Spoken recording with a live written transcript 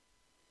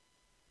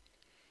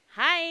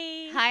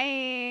Hi.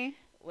 Hi,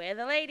 We're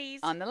the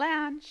ladies. on the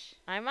lounge.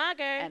 I'm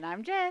Margot. And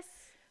I'm Jess.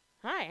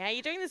 Hi, how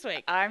you doing this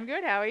week? I'm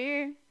good. How are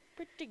you?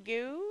 Pretty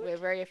good. We're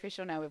very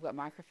official now. We've got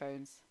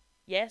microphones.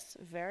 Yes,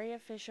 very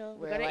official.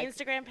 We've We're got an like-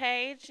 Instagram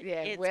page.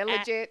 Yeah, we're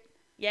legit.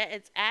 Yeah,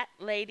 it's at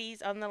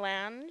Ladies on the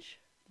Lounge.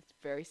 It's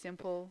very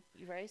simple.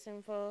 Very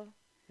simple.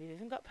 We've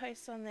even got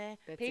posts on there.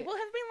 That's People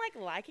have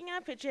been liking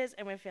our pictures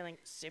and we're feeling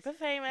super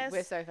famous.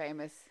 We're so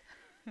famous.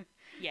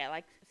 Yeah,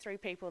 like 3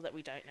 people that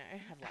we don't know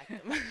have liked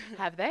them.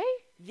 Have they?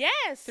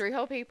 Yes. 3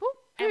 whole people?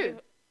 And Who?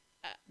 we've-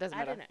 Doesn't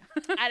I matter.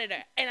 don't know. I don't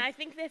know. And I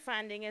think they're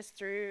finding us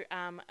through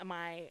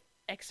my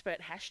expert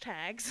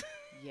hashtags.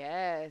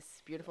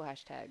 Yes. Beautiful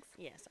hashtags.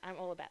 Yes, I'm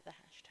all about the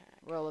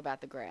hashtag. We're all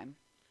about the gram.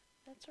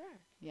 That's right.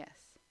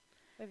 Yes.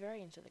 We're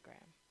very into the gram.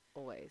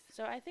 Always.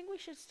 So I think we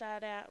should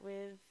start out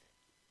with...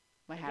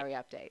 My Okay. Harry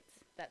updates.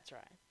 That's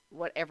right.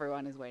 What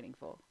everyone is waiting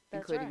for,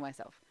 That's including right.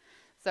 myself.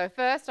 So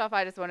first off,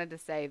 I just wanted to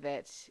say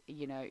that,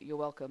 you're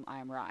welcome. I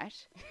am right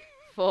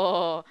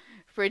for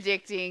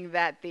predicting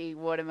that the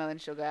Watermelon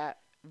Sugar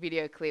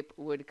video clip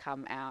would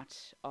come out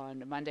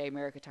on Monday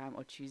America time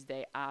or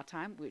Tuesday our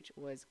time, which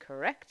was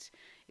correct.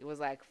 It was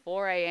like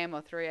 4 a.m.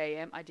 or 3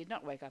 a.m. I did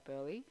not wake up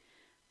early,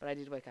 but I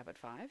did wake up at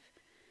 5.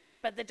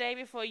 But the day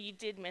before you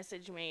did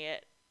message me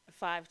at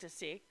 5 to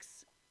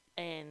 6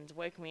 and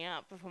woke me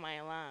up before my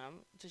alarm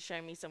to show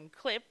me some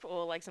clip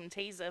or like some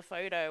teaser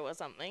photo or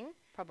something.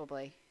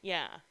 Probably.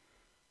 Yeah.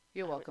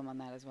 You're welcome on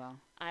that as well.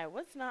 I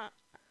was not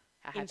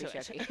A happy into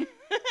it. Sheppy.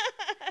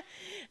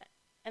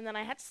 And then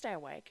I had to stay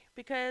awake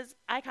because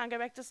I can't go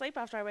back to sleep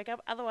after I wake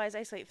up. Otherwise,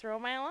 I sleep through all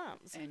my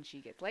alarms. And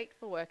she gets late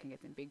for work and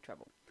gets in big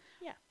trouble.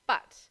 Yeah.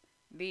 But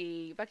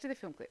back to the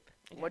film clip.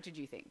 Okay. What did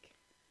you think?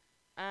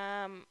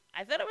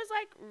 I thought it was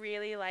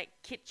really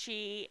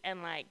kitschy and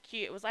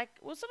cute. It was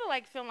sort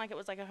of filmed like it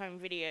was like a home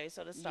video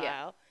sort of style.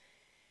 Yeah.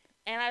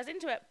 And I was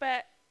into it,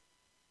 but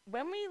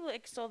when we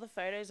saw the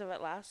photos of it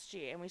last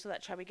year and we saw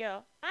that chubby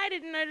girl, I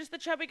didn't notice the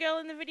chubby girl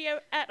in the video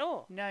at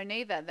all. No,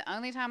 neither. The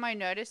only time I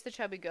noticed the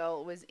chubby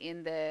girl was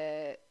in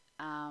the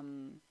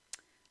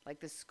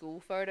the school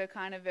photo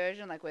kind of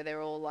version, where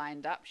they're all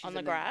lined up. She's On the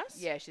in grass?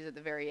 Yeah, she's at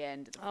the very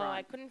end at the Oh, front.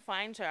 I couldn't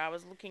find her. I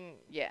was looking,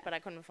 Yeah. but I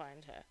couldn't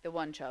find her. The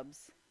one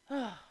chubs.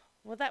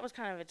 Well, that was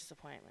kind of a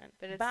disappointment.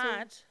 But it's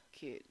still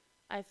cute.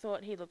 I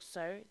thought he looked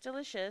so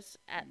delicious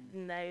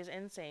in those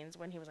end scenes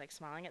when he was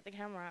smiling at the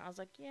camera. I was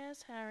like,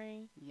 yes,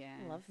 Harry. Yeah.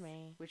 Love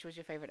me. Which was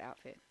your favorite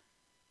outfit?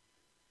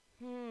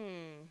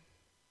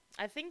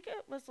 I think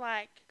it was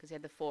Because he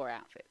had the 4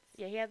 outfits.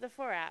 yeah, he had the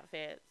 4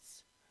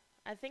 outfits.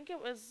 I think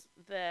it was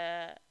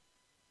the...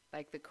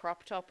 The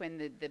crop top and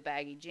the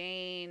baggy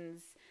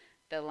jeans.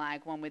 The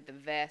one with the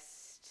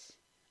vest.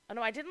 Oh,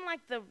 no, I didn't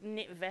like the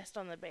knit vest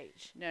on the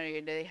beach. No,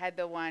 they had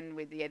the one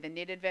with the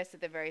knitted vest at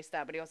the very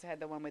start, but he also had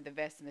the one with the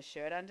vest and the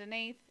shirt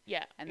underneath.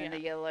 Yeah. And then the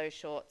yellow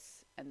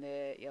shorts and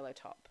the yellow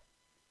top.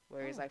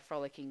 Where he's Oh.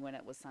 frolicking when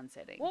it was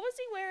sunsetting. What was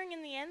he wearing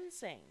in the end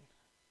scene?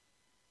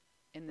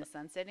 In the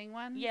sunsetting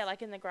one? Yeah,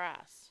 in the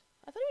grass.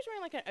 I thought he was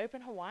wearing an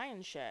open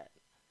Hawaiian shirt.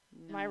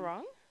 Am I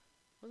wrong?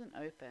 It wasn't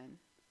open.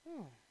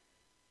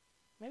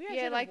 Maybe I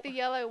Yeah, should've the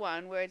yellow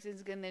one where it's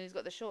and then he's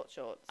got the shorts.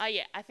 Oh,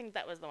 yeah, I think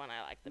that was the one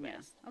I liked the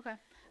best. Okay.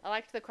 I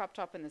liked the crop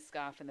top and the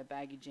scarf and the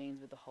baggy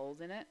jeans with the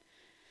holes in it.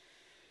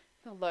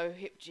 The low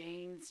hip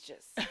jeans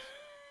just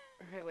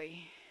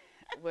really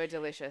were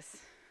delicious.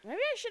 Maybe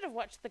I should have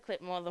watched the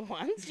clip more than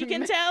once. You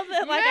can tell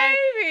that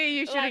Maybe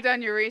you should have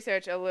done your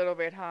research a little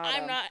bit harder.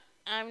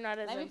 I'm not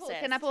as obsessed.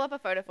 Can I pull up a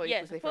photo for you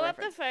Yes, quickly pull for up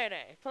the reference?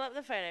 photo. Pull up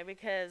the photo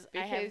because I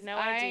have Because no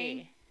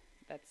idea.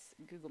 That's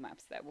Google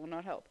Maps. That will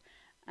not help.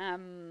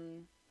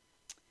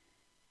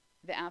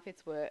 The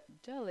outfits were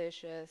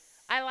delicious.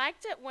 I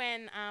liked it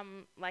when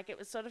it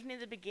was sort of near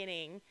the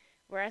beginning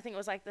where I think it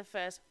was the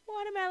first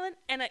watermelon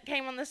and it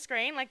came on the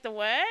screen the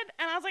word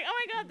and I was like, oh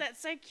my god,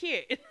 that's so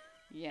cute.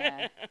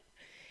 Yeah.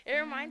 It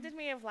reminded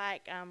me of I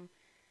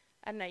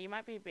don't know, you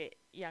might be a bit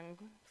young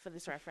for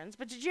this reference,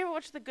 but did you ever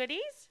watch The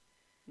Goodies?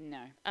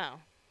 No. Oh,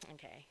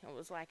 okay. It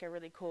was a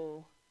really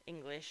cool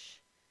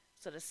English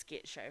sort of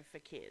skit show for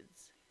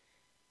kids.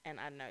 And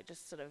I don't know,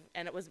 just sort of,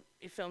 and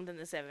it filmed in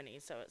the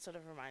 70s, so it sort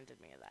of reminded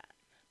me of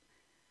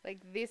that.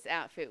 This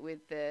outfit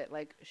with the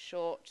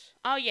short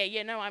Oh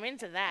yeah, no, I'm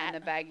into that. and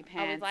the baggy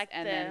pants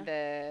and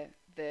then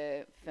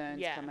the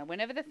ferns come out.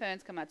 Whenever the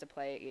ferns come out to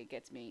play, it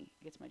gets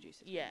my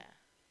juices. Yeah.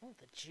 Oh,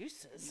 the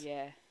juices.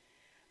 Yeah.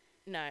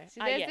 No.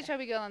 So there's the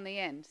chubby girl on the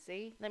end.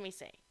 See? Let me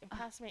see.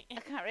 Pass me. I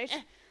can't reach.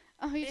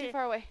 Oh, you're too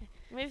far away.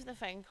 Move the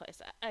phone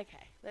closer.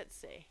 Okay, let's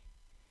see.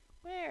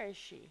 Where is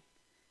she?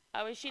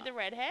 Oh, is she the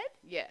redhead?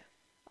 Yeah.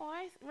 Oh,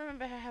 I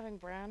remember her having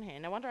brown hair.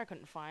 No wonder I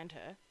couldn't find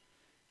her.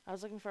 I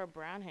was looking for a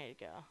brown-haired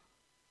girl.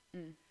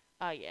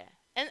 Oh, yeah.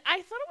 And I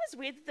thought it was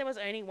weird that there was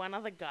only one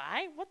other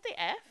guy. What the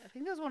F? I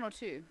think there was 1 or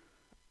 2.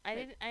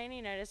 I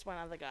only noticed one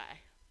other guy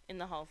in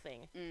the whole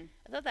thing. Mm.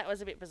 I thought that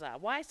was a bit bizarre.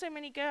 Why so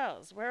many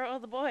girls? Where are all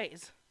the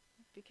boys?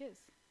 Because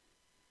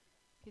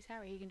he's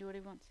Harry. He can do what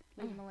he wants.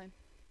 Leave him alone.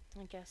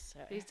 I guess so.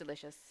 But he's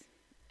delicious.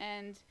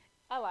 And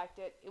I liked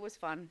it. It was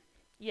fun.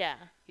 Yeah.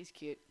 He's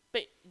cute.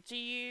 But are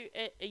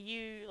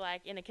you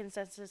like in a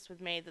consensus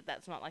with me that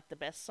that's not like the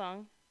best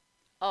song?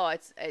 Oh,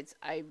 it's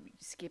I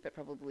skip it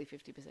probably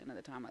 50% of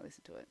the time I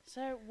listen to it.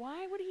 So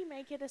why would he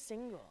make it a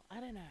single? I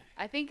don't know.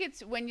 I think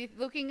it's when you're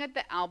looking at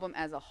the album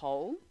as a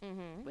whole,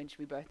 Mm-hmm. which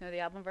we both know the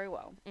album very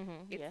well.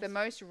 Mm-hmm. It's Yes. the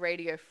most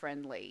radio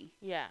friendly.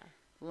 Yeah,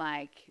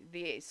 Like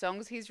the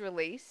songs he's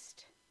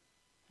released,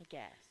 I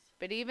guess.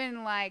 but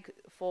even like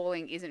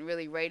Falling isn't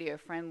really radio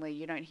friendly.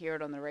 You don't hear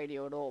it on the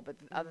radio at all, but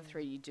the other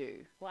three you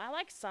do. Well, I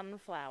like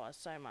Sunflower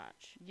so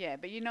much. Yeah,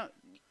 but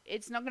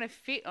it's not going to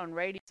fit on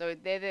radio. So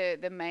they're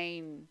the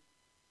main,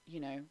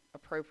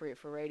 appropriate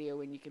for radio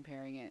when you're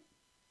comparing it.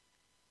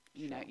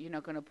 You know, Sure. you're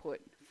not going to put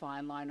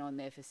Fine Line on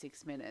there for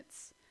 6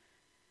 minutes.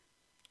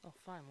 Oh,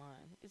 Fine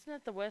Line. Isn't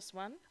that the worst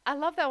one? I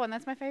love that one.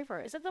 That's my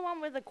favorite. Is that the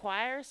one with the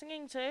choir is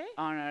singing too?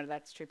 Oh no,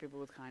 that's Treat People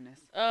with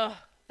Kindness. Oh,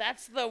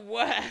 that's the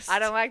worst. I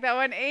don't like that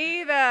one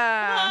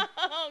either.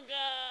 Oh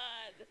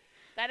God,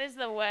 that is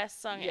the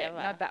worst song Yeah, ever.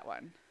 not that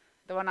one.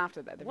 The one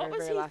after that. The What very,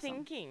 was very he last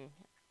thinking?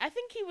 I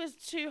think he was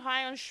too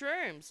high on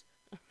shrooms.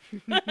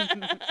 One.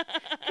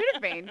 Could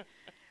have been.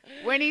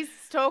 When he's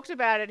talked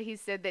about it, he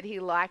said that he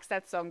likes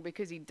that song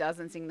because he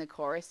doesn't sing the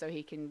chorus, so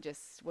he can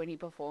just, when he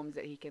performs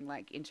it, he can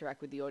like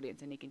interact with the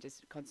audience and he can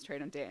just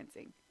concentrate on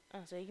dancing. Oh,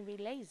 so he can be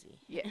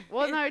lazy. Yeah.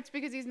 Well, no, it's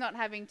because he's not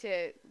having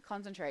to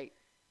concentrate.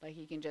 Like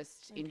he can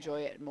just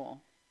enjoy it more.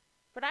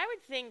 But I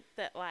would think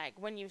that like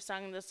when you've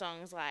sung the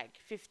songs like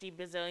 50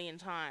 bazillion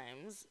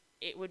times,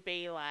 it would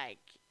be like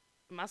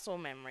muscle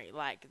memory.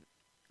 Like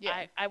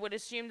Yeah. I would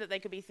assume that they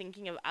could be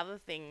thinking of other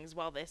things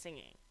while they're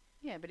singing.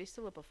 Yeah, but he's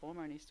still a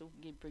performer and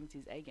he brings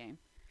his A game.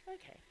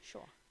 Okay,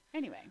 sure.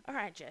 Anyway. All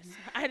right, Jess.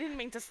 I didn't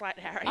mean to slight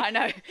Harry. I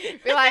know.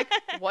 Be like,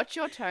 watch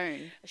your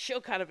tone. She'll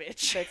cut a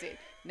bitch. That's it.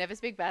 Never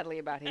speak badly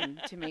about him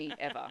to me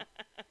ever.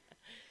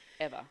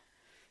 Ever.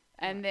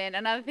 And then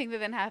another thing that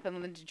then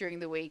happened during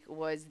the week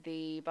was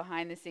the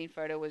behind the scene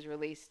photo was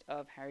released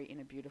of Harry in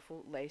a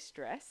beautiful lace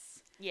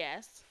dress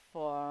Yes.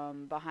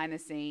 from behind the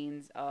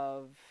scenes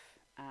of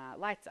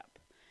Lights Up.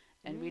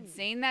 And we'd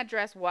seen that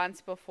dress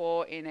once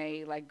before in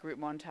a like group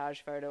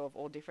montage photo of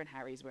all different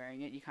Harrys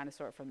wearing it. You kind of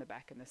saw it from the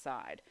back and the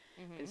side.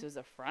 This was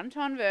a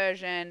front-on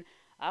version,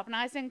 up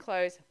nice and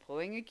close,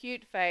 pulling a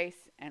cute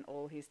face, and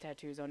all his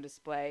tattoos on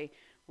display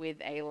with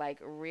a like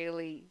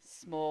really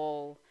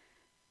small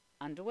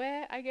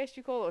underwear, I guess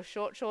you call it, or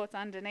short shorts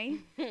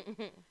underneath.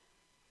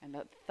 And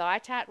the thigh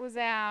tat was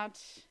out.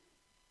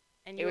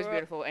 And It was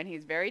beautiful, and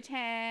he's very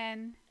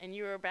tan. And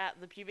you were about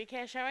the pubic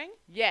hair showing?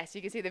 Yes,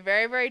 you can see the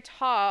very, very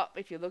top.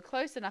 If you look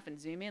close enough and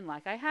zoom in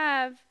like I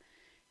have,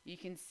 you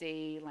can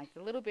see like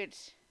a little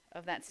bit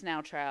of that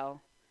snail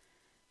trail,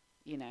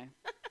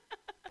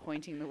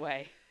 pointing the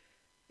way.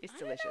 It's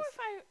delicious. I don't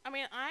know if I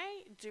mean,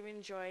 I do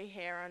enjoy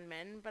hair on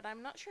men, but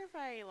I'm not sure if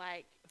I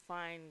like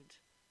find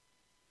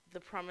the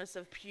promise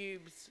of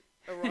pubes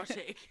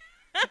erotic.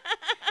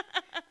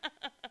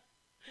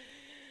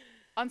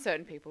 On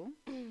certain people.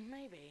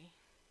 Maybe.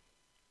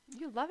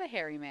 You love a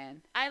hairy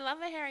man. I love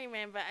a hairy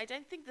man, but I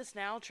don't think the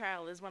snail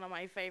trail is one of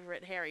my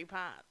favorite hairy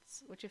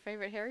parts. What's your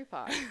favorite hairy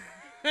part?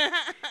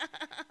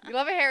 You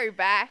love a hairy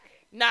back.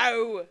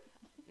 No,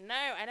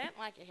 I don't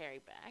like a hairy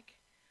back.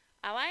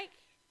 I like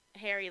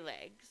hairy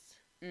legs.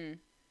 Mm.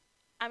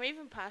 I'm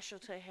even partial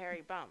to a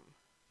hairy bum.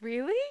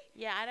 Really?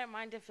 Yeah, I don't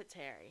mind if it's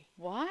hairy.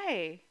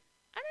 Why?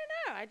 I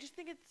don't know. I just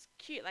think it's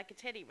cute, like a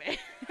teddy bear.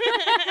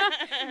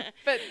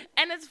 But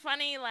And it's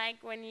funny,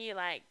 like when you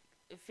like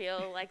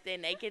feel like their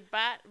naked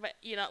butt, but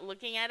you're not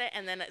looking at it,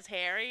 and then it's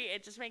hairy.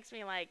 It just makes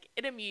me like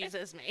it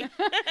amuses me.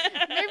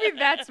 maybe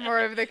that's more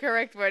of the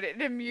correct word.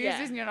 It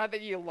amuses Yeah. you, not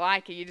that you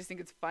like it. You just think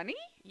it's funny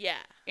Yeah,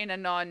 in a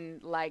non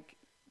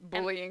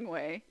bullying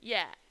way.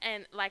 yeah,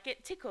 and like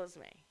it tickles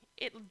me.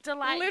 It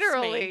delights me.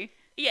 Literally.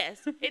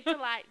 Yes, it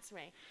delights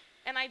me.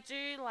 And I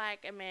do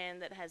like a man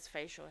that has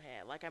facial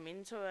hair. Like I'm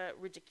into a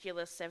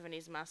ridiculous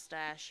 70s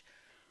mustache.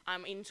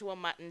 I'm into a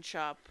mutton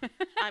chop.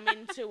 I'm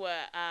into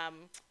a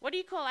what do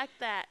you call like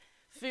that?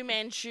 Fu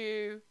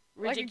Manchu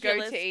ridiculous,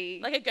 Like a goatee.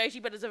 like a goatee,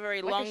 but it's a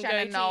very Like long a Shannon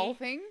goatee. Knoll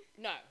thing.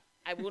 No,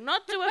 I will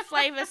not do a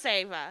flavor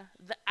saver.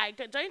 I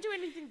don't do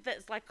anything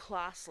that's like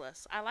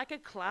classless. I like a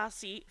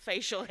classy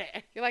facial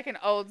hair. You're like an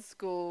old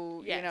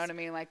school, you Yes. know what I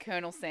mean? Like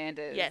Colonel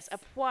Sanders. Yes, a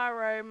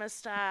Poirot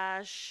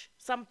mustache,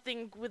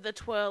 something with a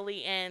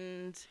twirly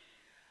end.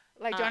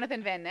 Like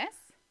Jonathan Van Ness.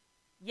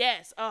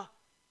 Yes. Oh,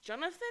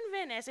 Jonathan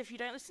Van Ness, if you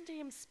don't listen to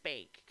him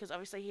speak, because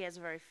obviously he has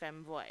a very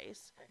femme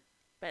voice,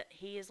 but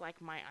he is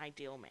like my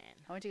ideal man.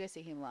 I went to go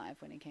see him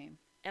live when he came.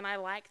 And I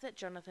like that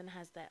Jonathan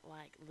has that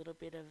like little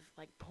bit of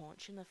like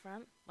paunch in the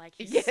front. Like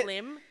he's Yeah.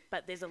 slim,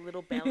 but there's a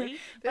little belly.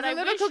 There's but a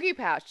little wish, cookie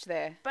pouch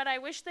there. But I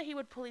wish that he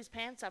would pull his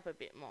pants up a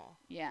bit more.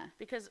 Yeah.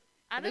 Because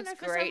I It don't know, looks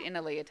for great some, in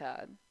a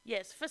leotard.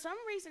 yes, for some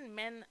reason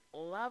men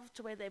love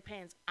to wear their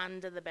pants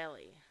under the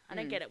belly. I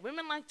don't Mm. get it.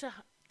 Women like to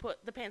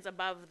put the pants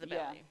above the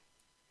Yeah. belly.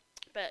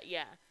 But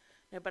yeah.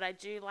 No, but I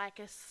do like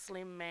a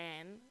slim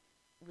man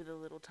with a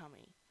little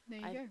tummy. There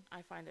you go.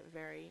 I find it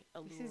very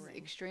This is alluring.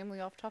 extremely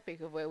off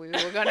topic of where we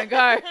were going to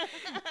go.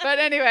 But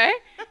anyway.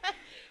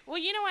 Well,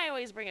 you know I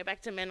always bring it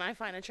back to men I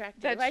find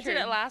attractive. That's I did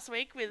true. it last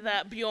week with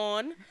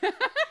Bjorn.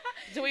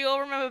 Do we all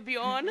remember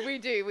Bjorn? We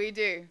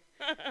do.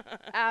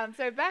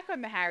 So back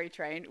on the Harry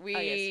train,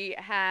 we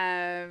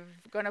have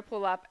going to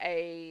pull up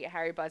a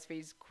Harry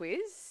BuzzFeed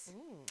quiz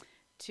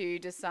to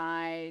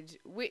decide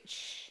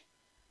which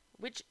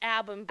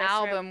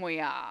album we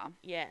are.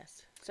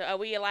 Yes. So are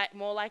we like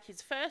more like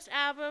his first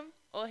album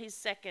or his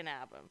second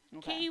album?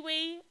 Okay.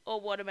 Kiwi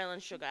or Watermelon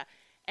Sugar?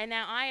 And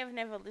now I have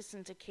never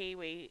listened to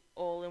Kiwi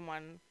all in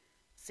one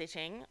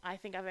sitting. I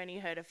think I've only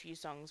heard a few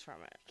songs from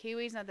it.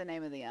 Kiwi's not the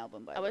name of the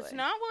album, by the Oh, way. it's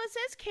not? Well, it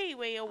says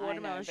Kiwi or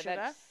Watermelon Sugar.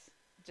 That's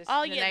just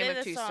Oh, the yeah, name they're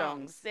of the two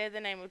songs. They're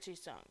the name of two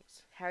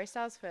songs. Harry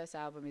Styles' first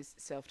album is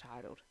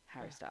self-titled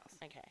Harry Styles.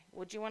 Okay.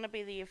 Would you want to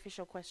be the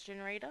official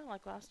question reader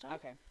like last time?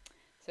 Okay.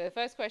 So the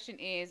first question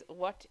is,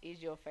 what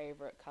is your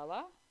favorite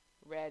color?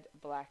 Red,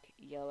 black,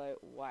 yellow,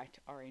 white,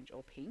 orange,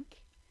 or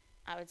pink?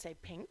 I would say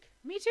pink.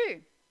 Me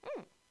too.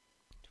 Mm.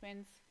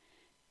 Twins.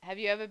 Have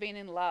you ever been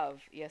in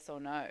love? Yes or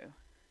no?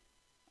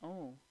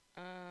 Oh,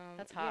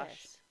 that's harsh.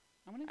 Yes.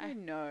 I'm going to go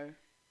no.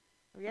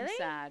 Really? I'm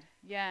sad.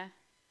 Yeah.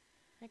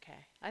 Okay.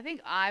 I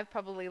think I've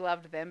probably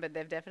loved them, but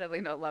they've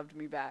definitely not loved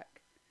me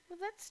back. Well,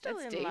 that's still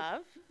That's in deep.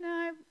 love.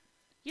 No,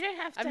 You don't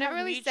have to I've never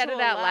have really said it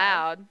mutual out love.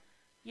 loud.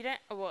 You don't.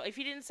 Well, if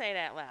you didn't say it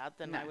out loud,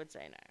 then I No. would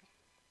say no.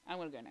 I'm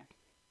going to go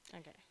no.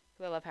 Okay.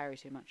 Because I love Harry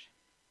too much.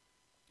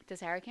 Does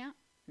Harry count?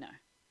 No,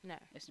 No.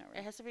 it's not It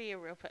real. has to be a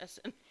real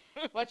person.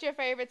 What's your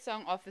favorite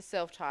song off the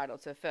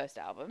self-titled, so first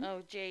album?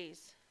 Oh,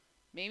 jeez.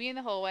 Meet Me in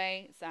the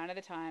Hallway, Sign of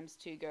the Times,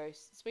 Two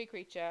Ghosts, Sweet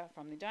Creature,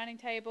 From the Dining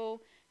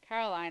Table,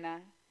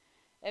 Carolina,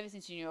 Ever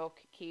Since New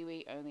York,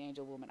 Kiwi, Only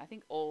Angel, Woman. I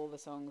think all the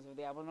songs of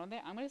the album are on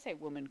there. I'm going to say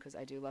Woman because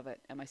I do love it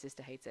and my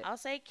sister hates it. I'll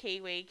say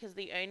Kiwi because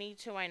the only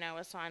two I know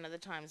are Sign of the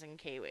Times and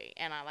Kiwi,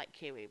 and I like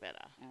Kiwi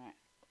better. All right,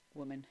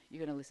 Woman. You're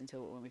going to listen to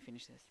it when we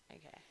finish this.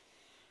 Okay.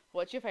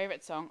 What's your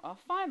favorite song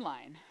off Fine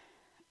Line?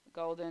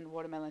 Golden,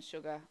 Watermelon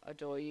Sugar,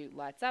 Adore You,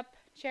 Lights Up,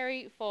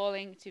 Cherry,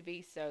 Falling, To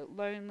Be So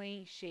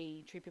Lonely,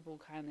 She, True People,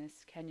 Kindness,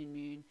 Canyon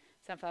Moon,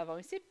 Sunflower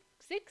Volume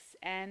 6,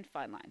 and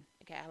Fine Line.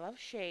 Okay, I love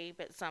She,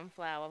 but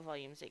Sunflower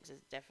Volume 6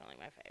 is definitely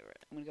my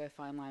favorite. I'm going to go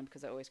Fine Line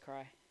because I always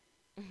cry.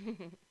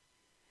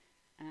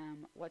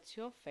 What's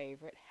your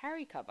favorite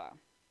Harry cover?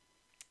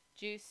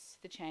 Juice,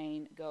 The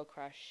Chain, Girl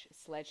Crush,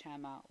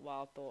 Sledgehammer,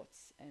 Wild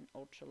Thoughts, and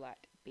Ultralight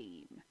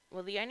Beam.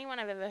 Well, the only one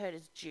I've ever heard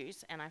is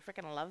Juice, and I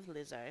freaking love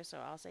Lizzo, so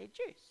I'll say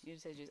Juice. You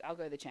just say Juice. I'll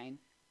go The Chain.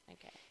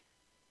 Okay.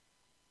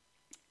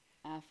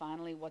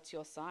 Finally, what's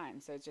your sign?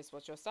 So it's just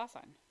what's your star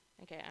sign?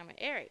 Okay, I'm an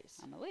Aries.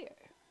 I'm a Leo.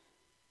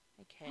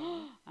 Okay.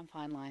 I'm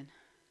Fine Line.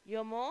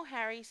 You're more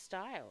Harry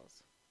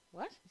Styles.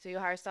 What? So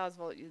your Harry Styles,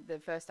 the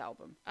first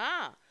album.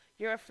 Ah,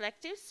 you're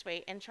reflective,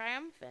 sweet, and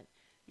triumphant.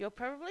 You're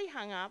probably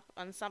hung up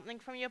on something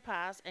from your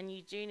past, and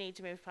you do need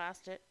to move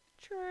past it.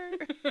 True.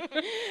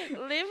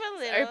 Live a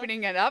little.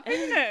 Opening it up,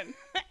 isn't it?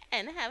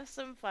 And have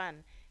some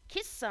fun.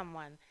 Kiss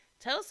someone.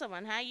 Tell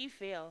someone how you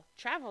feel.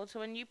 Travel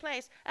to a new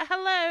place.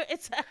 Hello,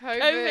 it's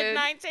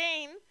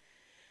COVID-19.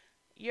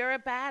 You're a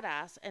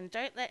badass, and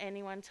don't let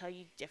anyone tell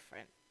you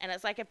different. And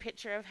it's like a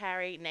picture of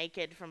Harry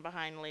naked from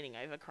behind, leaning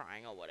over,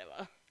 crying or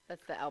whatever.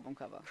 That's the album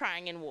cover.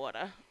 Crying in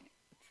water.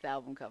 It's the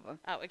album cover.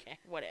 Oh, okay.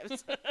 Whatever.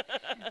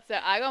 So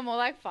I got more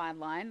like Fine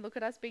Line. Look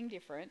at us being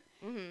different.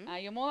 Mm-hmm.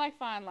 You're more like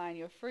Fine Line.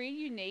 You're free,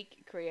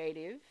 unique,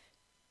 creative.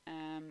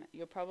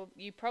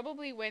 You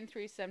probably went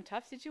through some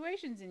tough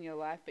situations in your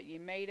life, but you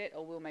made it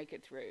or will make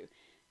it through.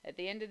 At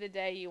the end of the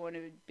day, you want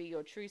to be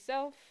your true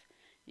self.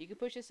 You can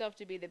push yourself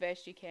to be the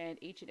best you can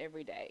each and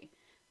every day.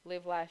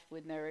 Live life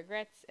with no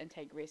regrets and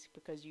take risks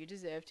because you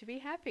deserve to be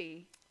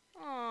happy.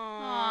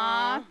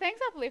 Aww. Thanks,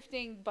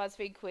 uplifting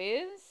BuzzFeed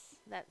quiz.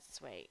 That's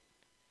sweet.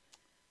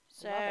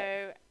 So, Love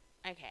it.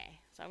 okay.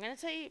 So I'm going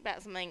to tell you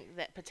about something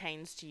that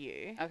pertains to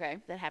you Okay.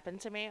 that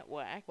happened to me at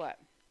work. What?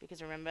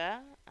 Because remember,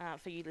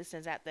 for you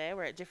listeners out there,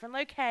 we're at different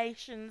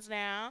locations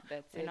now.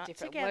 That's We're it. not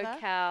Different together.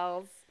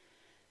 locales.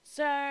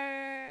 So,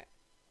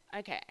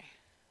 okay.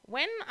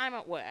 When I'm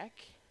at work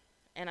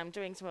and I'm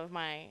doing some of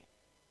my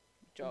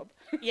Job.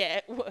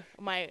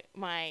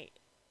 my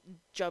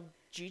job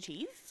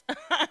duties,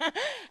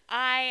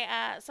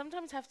 I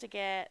sometimes have to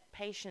get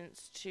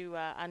patients to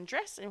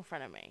undress in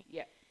front of me.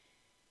 Yeah.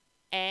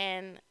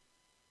 And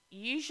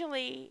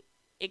usually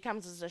it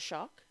comes as a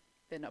shock.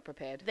 They're not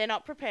prepared. They're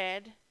not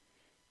prepared.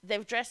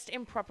 They've dressed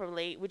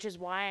improperly, which is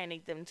why I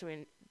need them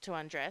to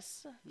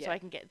undress Yeah. so I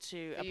can get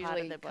to a Usually part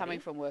of their body. coming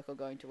from work or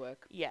going to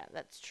work. Yeah,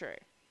 that's true.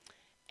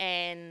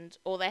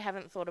 Or they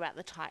haven't thought about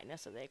the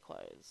tightness of their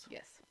clothes.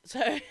 Yes. So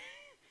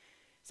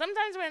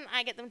sometimes when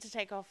I get them to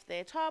take off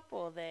their top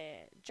or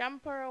their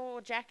jumper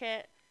or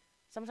jacket,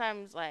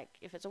 sometimes, like,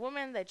 if it's a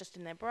woman, they're just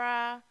in their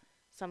bra.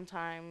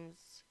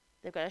 Sometimes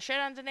they've got a shirt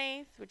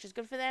underneath, which is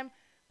good for them.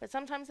 But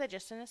sometimes they're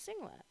just in a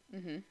singlet.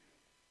 Mm-hmm.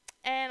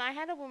 And I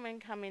had a woman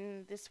come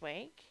in this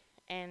week,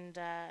 and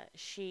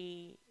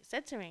she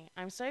said to me,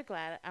 "I'm so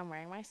glad I'm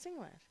wearing my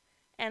singlet."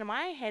 and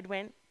my head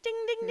went ding,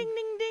 ding, ding,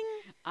 ding, ding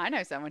I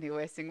know someone who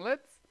wears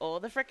singlets. all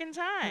the frickin'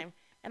 time.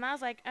 And I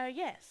was like, oh,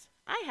 yes,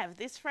 I have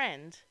this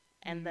friend.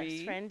 And this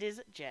Me? friend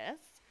is Jess.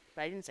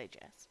 But I didn't say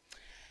Jess.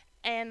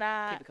 And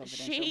Keep it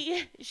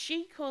confidential.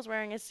 she calls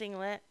wearing a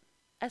singlet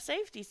a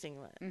safety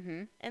singlet.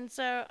 Mm-hmm. And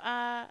so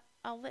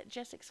I'll let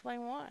Jess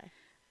explain why.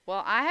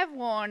 Well, I have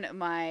worn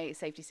my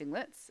safety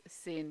singlets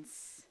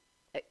since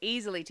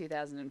easily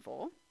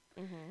 2004.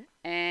 Mm-hmm.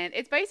 And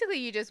it's basically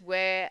you just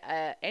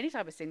wear any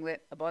type of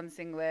singlet, a Bond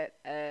singlet,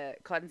 a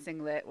cotton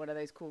singlet, one of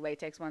those cool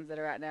latex ones that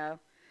are out now.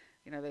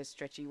 You know, those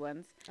stretchy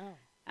ones. Oh,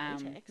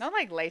 latex? Not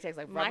like latex,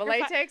 like rubber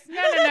Microfi- latex.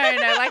 No,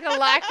 like a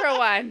Lycra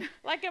one.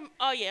 Like a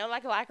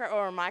Lycra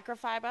or a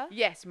microfiber.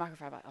 Yes,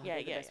 microfiber. Oh, Yeah,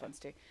 they're the yeah, best yeah. ones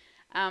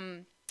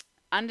too.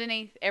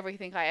 Underneath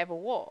everything I ever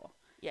wore.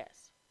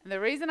 Yes. And the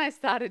reason I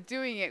started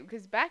doing it,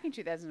 because back in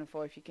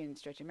 2004, if you can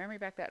stretch your memory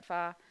back that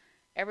far,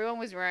 everyone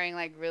was wearing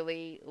like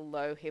really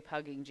low hip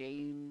hugging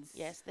jeans.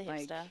 Yes, the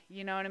like, hipster.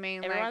 You know what I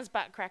mean? Everyone's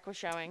butt crack was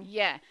showing.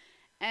 Yeah.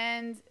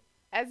 And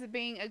as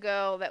being a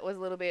girl that was a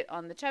little bit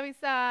on the chubby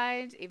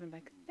side, even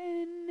back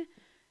then,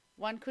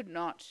 one could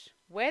not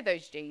wear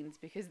those jeans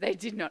because they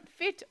did not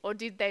fit or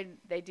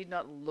they did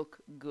not look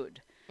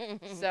good.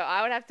 So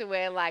I would have to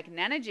wear like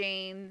Nana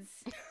jeans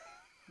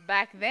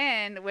back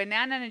then, where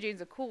now Nana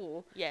jeans are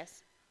cool.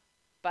 Yes.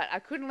 But I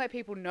couldn't let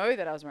people know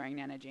that I was wearing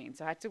Nana jeans.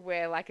 So I had to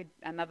wear like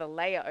another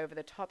layer over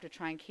the top to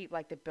try and keep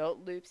like the belt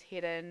loops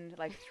hidden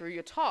like through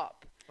your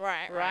top.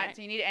 Right.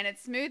 So you need, and it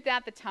smoothed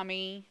out the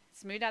tummy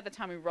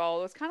roll.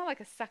 It was kind of like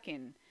a suck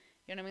in.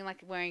 You know what I mean?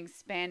 Like wearing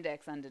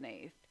spandex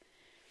underneath.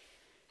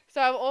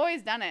 So I've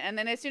always done it. And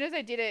then as soon as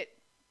I did it,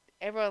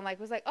 everyone like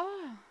was like,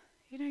 oh,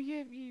 you know,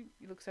 you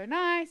look so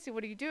nice.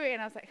 What are you doing?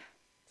 And I was like,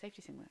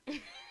 safety singlet.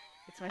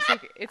 It's my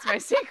secret. It's my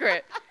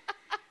secret.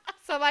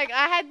 So like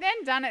I had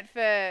then done it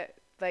for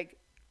like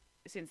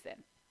since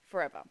then,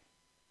 forever.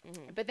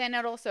 Mm-hmm. But then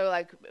it also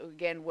like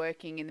again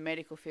working in the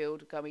medical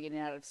field, going in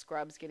and out of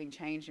scrubs, getting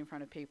changed in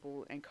front of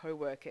people and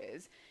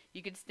co-workers,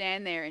 you could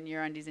stand there in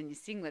your undies and your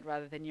singlet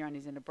rather than your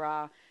undies and a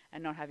bra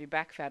and not have your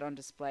back fat on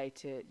display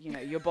to, you know,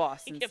 your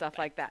boss and stuff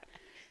like that.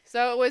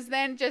 So it was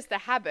then just a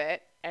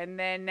habit, and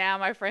then now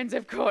my friends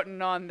have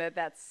gotten on that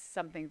that's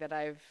something that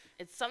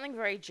It's something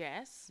very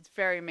Jess. it's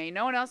very me.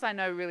 No one else I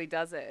know really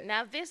does it.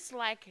 Now this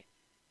like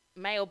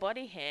male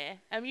body hair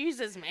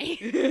amuses me.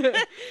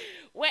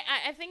 Where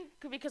I think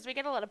because we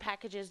get a lot of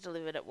packages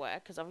delivered at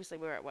work, because obviously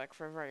we're at work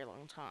for a very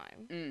long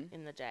time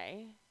in the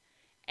day,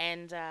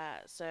 and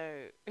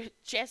so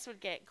Jess would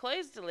get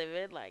clothes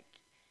delivered, like,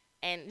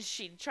 and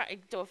she'd try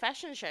do a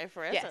fashion show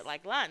for us at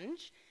like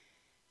lunch,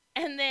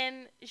 and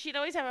then she'd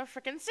always have a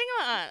freaking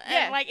singlet on,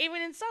 and like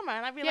even in summer,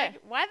 and I'd be like,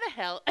 why the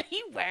hell are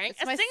you wearing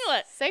It's a my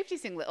singlet? safety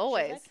singlet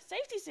always. She's like,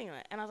 safety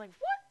singlet, and I was like,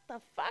 what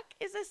the fuck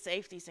is a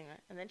safety singlet?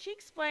 And then she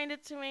explained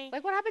it to me.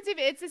 Like, what happens if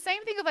it's the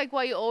same thing of like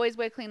why you always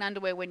wear clean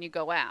underwear when you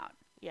go out?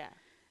 Yeah.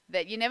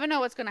 That you never know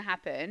what's going to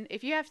happen.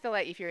 If you have to,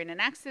 like, if you're in an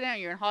accident or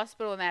you're in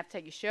hospital and they have to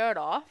take your shirt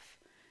off,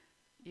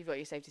 you've got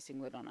your safety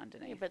singlet on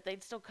underneath. Yeah, but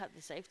they'd still cut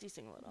the safety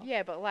singlet off.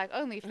 Yeah, but like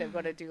only if they've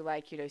got to do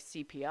like, you know,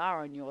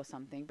 CPR on you or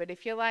something. But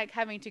if you're like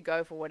having to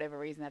go for whatever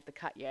reason, they have to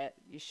cut your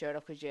shirt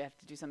off because you have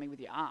to do something with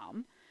your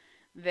arm,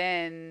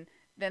 then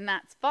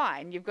that's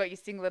fine. You've got your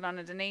singlet on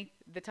underneath.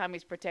 The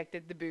tummy's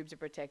protected. The boobs are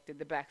protected.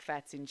 The back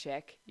fat's in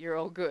check. You're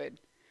all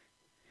good.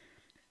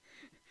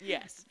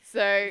 Yes. So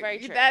Very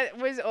true. that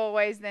was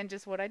always then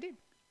just what I did.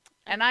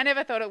 And I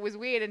never thought it was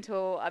weird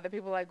until other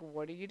people were like,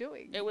 what are you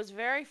doing? It was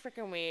very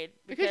freaking weird.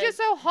 Because you're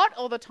so hot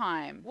all the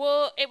time.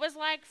 Well, it was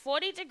like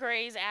 40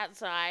 degrees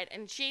outside,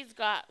 and she's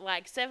got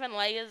like 7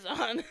 layers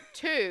on.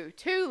 Two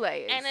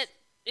layers. And it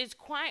is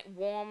quite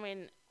warm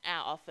in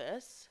our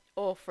office.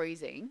 Or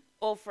freezing.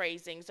 Or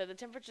freezing, so the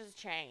temperatures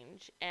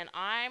change. And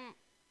I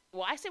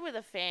sit with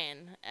a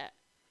fan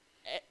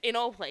in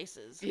all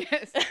places.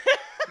 Yes.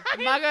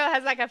 Margot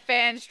has like a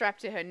fan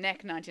strapped to her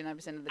neck 99%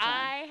 of the time.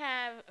 I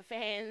have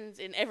fans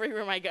in every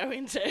room I go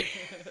into.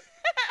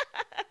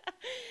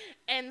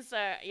 And so,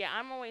 yeah,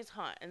 I'm always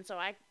hot. And so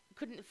I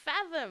couldn't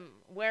fathom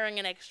wearing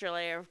an extra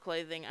layer of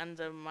clothing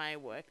under my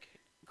work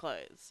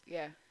clothes.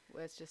 Yeah,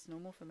 well, it's just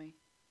normal for me.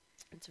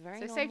 It's very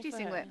So normal safety for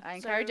singlet. her. I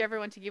encourage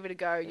everyone to give it a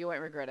go. You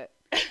won't regret it.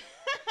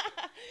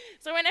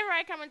 So whenever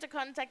I come into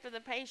contact with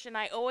a patient,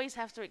 I always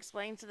have to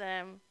explain to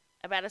them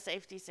about a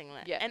safety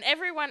singlet. Yeah. And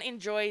everyone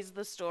enjoys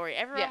the story.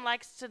 Everyone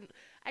likes to...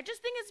 I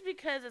just think it's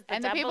because it's the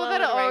And the double people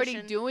that are already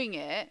alliteration. doing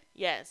it,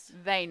 Yes.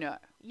 they know.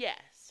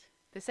 Yes.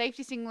 The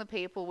safety singlet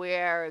people,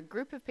 we're a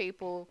group of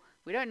people.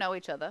 We don't know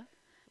each other,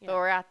 Yeah. but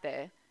we're out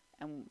there.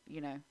 And,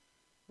 you know,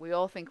 we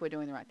all think we're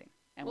doing the right thing.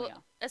 And we Well,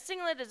 are. a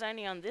singlet is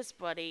only on this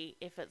body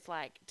if it's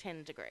like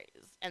 10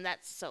 degrees. And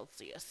that's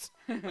Celsius.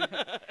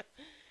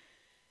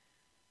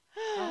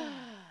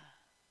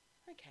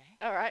 Okay.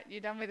 All right, you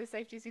done with the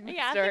safety singlet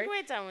Yeah, story? I think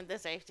we're done with the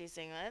safety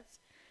singlets.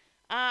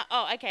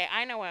 Okay.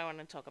 I know what I want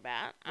to talk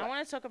about. I What?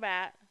 want to talk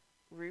about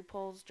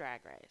RuPaul's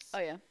Drag Race. Oh,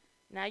 yeah.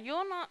 Now,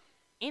 you're not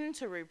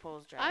into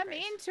RuPaul's Drag I'm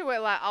Race. into it.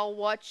 Like, I'll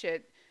watch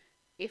it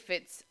if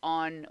it's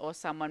on or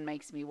someone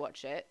makes me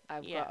watch it.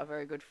 I've Yeah. got a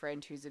very good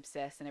friend who's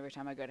obsessed, and every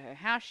time I go to her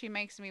house, she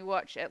makes me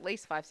watch at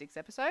least 5-6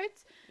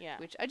 episodes, Yeah.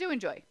 which I do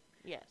enjoy.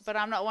 Yes. But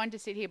I'm not one to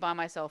sit here by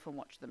myself and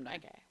watch them. No.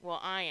 Okay.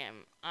 Well, I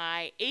am.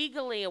 I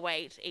eagerly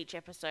await each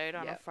episode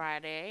on a Yep.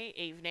 Friday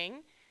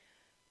evening.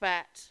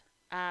 But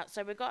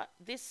so we've got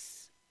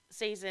this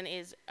season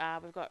is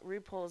we've got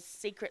RuPaul's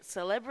Secret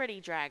Celebrity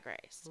Drag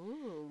Race.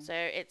 Ooh. So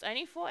it's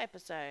only 4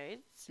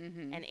 episodes,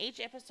 Mhm. and each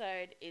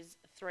episode is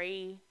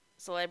 3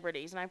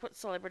 celebrities, and I put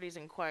celebrities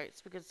in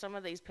quotes because some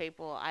of these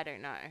people I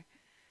don't know.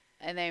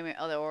 And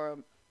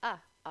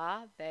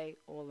are they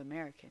all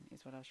American?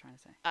 Is what I was trying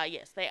to say.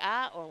 Yes, they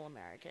are all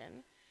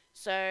American.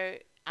 So,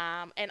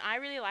 and I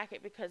really like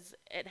it because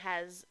it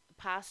has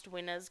past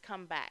winners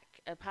come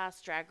back,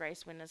 past Drag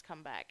Race winners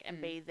come back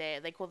and be there.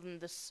 They call them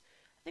I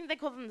think they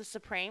call them the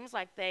Supremes.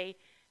 Like they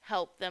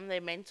help them, they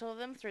mentor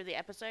them through the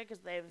episode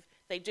because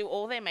they do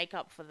all their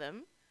makeup for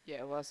them.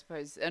 Yeah, well, I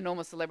suppose a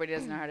normal celebrity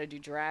doesn't know how to do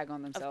drag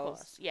on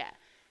themselves. Of course, yeah.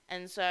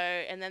 And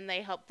then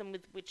they help them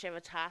with whichever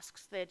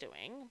tasks they're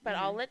doing. But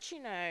I'll let you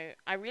know,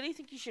 I really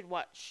think you should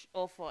watch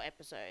all 4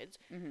 episodes.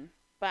 Mhm.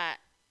 But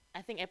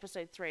I think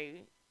episode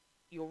 3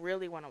 you'll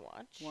really want to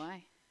watch.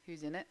 Why?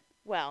 Who's in it?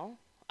 Well,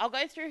 I'll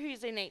go through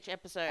who's in each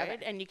episode,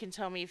 Okay. and you can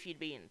tell me if you'd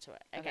be into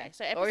it. Okay.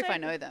 So or if I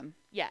know them.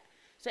 Yeah.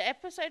 So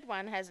episode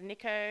 1 has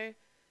Nico,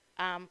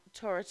 I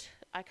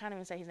can't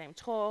even say his name.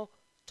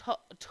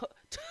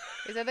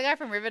 Is that the guy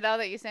from Riverdale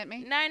that you sent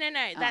me? No.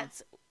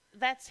 Oh.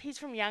 That's he's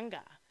from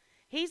Younger.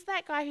 He's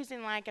that guy who's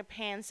in like a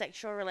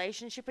pansexual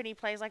relationship, and he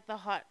plays like the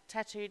hot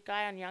tattooed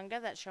guy on Younger.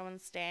 That's Sean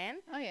Stan.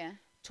 Oh yeah.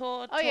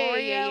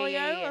 Tortoriello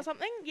yeah. or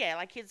something. Yeah,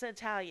 like he's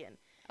Italian.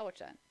 I'll watch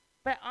that.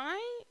 But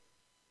I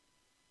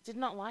did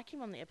not like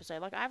him on the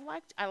episode. Like I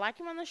like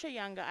him on the show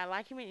Younger. I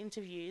like him in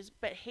interviews,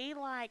 but he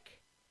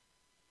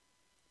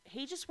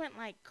just went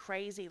like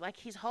crazy. Like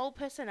his whole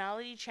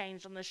personality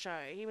changed on the show.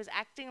 He was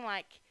acting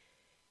like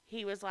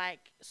he was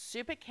like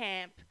super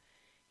camp.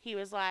 He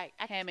was like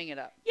Hamming it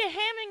up. Yeah,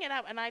 hamming it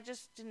up, and I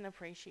just didn't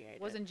appreciate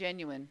it. Wasn't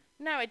genuine.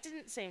 No, it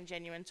didn't seem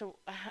genuine to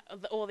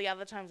all the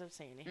other times I've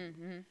seen him.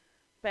 Mm-hmm.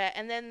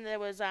 And then there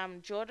was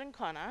Jordan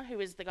Connor, who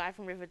is the guy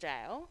from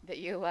Riverdale. That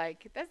you're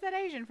like, that's that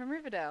Asian from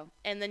Riverdale.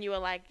 And then you were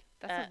like,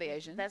 That's not the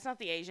Asian. That's not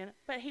the Asian,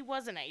 but he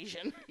was an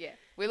Asian. Yeah,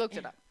 we looked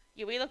it up.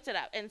 Yeah, we looked it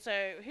up. And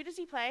so, who does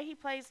he play? He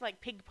plays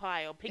like Pig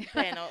Pie or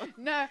Pigpen or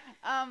No,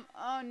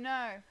 oh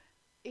no,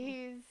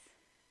 he's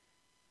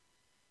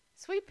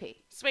Sweet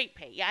Pea. Sweet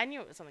Pea. Yeah, I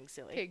knew it was something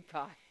silly. Pig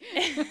Pie.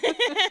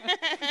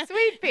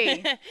 Sweet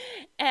Pea.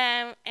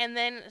 And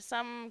then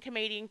some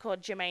comedian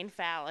called Jermaine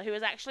Fowler, who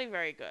was actually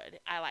very good.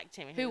 I liked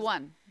him. Who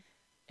won?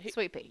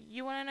 Sweet Pea.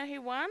 You want to know who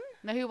won?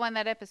 No, who won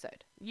that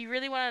episode? You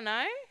really want to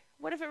know?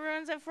 What if it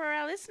ruins it for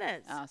our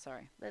listeners? Oh,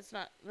 sorry. Let's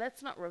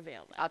not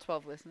reveal that. Our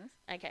 12 listeners.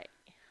 Okay.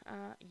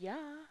 Yeah.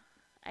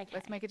 Okay.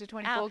 Let's make it to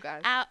 24,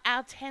 guys.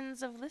 Our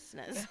tens of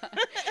listeners.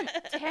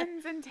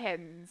 Tens and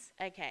tens.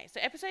 Okay, so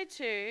episode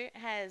 2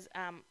 has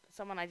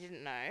someone I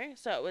didn't know.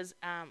 So it was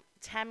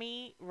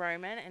Tammy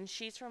Roman, and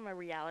she's from a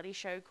reality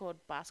show called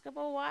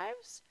Basketball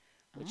Wives,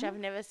 which I've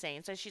never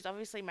seen. So she's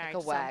obviously married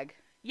Like a to wag.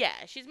 Yeah,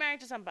 she's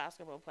married to some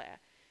basketball player.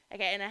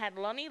 Okay, and it had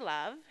Lonnie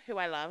Love, who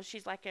I love.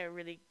 She's like a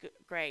really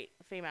great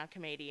female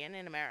comedian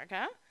in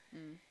America.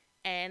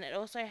 And it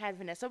also had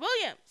Vanessa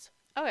Williams.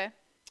 Okay.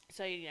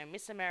 So,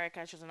 Miss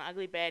America, she was on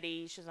Ugly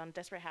Betty, she was on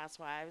Desperate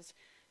Housewives.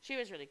 She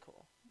was really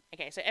cool.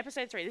 Okay, so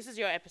episode 3, this is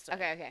your episode.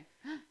 Okay.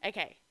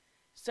 Okay,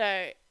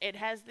 so it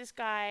has this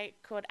guy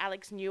called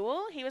Alex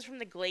Newell. He was from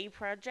the Glee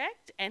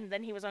Project, and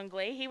then he was on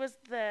Glee. He was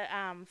the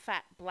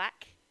fat,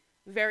 black,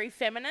 very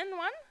feminine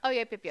one. Oh,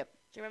 yep. Do you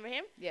remember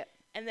him? Yep.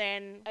 And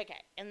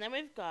then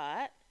we've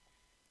got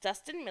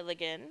Dustin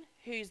Milligan,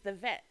 who's the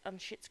vet on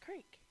Schitt's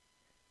Creek.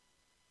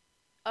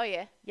 Oh,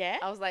 yeah. Yeah?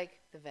 I was like,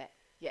 the vet.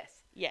 Yes.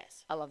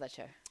 Yes. I love that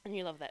show. And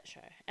you love that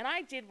show. And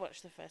I did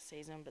watch the first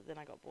season, but then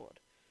I got bored.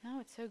 No,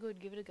 it's so good.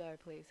 Give it a go,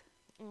 please.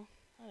 I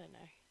don't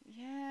know.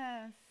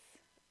 Yes.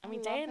 I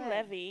mean, love Dan it.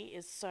 Levy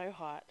is so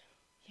hot.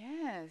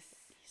 Yes.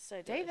 He's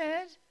so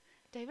delicious.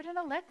 David and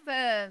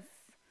Alexis.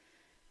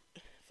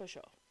 For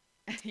sure.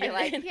 You're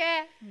like,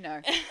 yeah.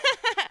 No.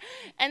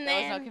 And That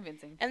was then, not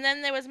convincing. And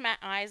then there was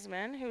Matt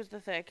Eisman, who was the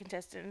third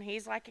contestant.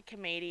 He's like a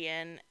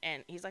comedian,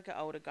 and he's like an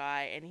older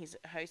guy, and he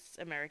hosts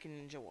American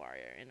Ninja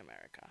Warrior in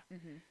America.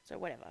 Mm-hmm. So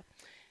whatever.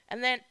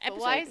 And then But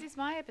why is this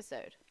my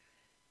episode?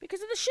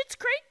 Because of the Schitt's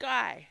Creek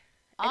guy.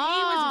 And he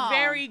Oh. was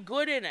very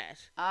good in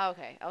it. Oh,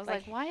 okay. I was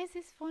Like- like, why is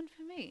this one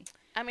for me?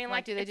 I mean,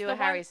 Like, do they it's do the a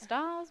Harry one-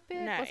 Styles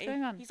bit? No, What's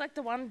going on? he's like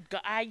the one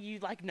guy you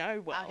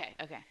know well.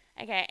 Okay.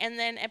 Okay, and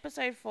then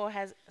episode 4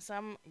 has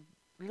some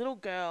little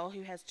girl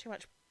who has too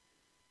much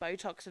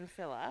Botox and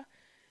filler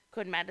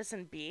called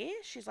Madison Beer.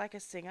 She's like a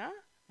singer.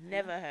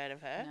 Never heard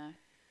of her. No.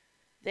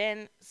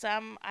 Then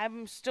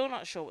I'm still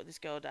not sure what this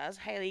girl does.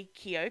 Hayley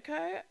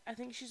Kiyoko. I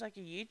think she's like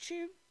a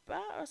YouTuber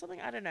or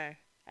something. I don't know.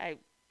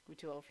 We're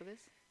too old for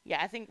this?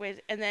 Yeah, I think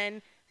and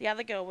then the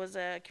other girl was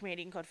a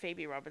comedian called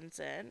Phoebe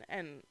Robinson,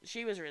 and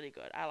she was really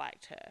good. I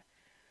liked her.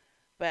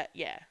 But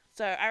yeah,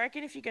 so I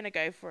reckon if you're going to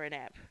go for an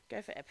ep,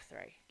 go for ep 3.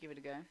 Give it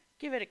a go.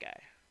 Give it a go.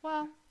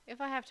 Well, if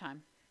I have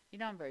time. You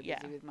know I'm very busy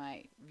Yeah. with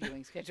my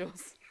viewing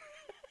schedules.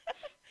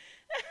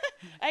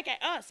 Okay.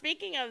 Oh,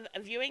 speaking of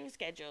viewing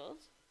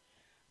schedules,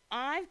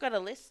 I've got a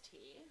list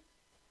here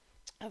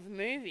of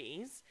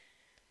movies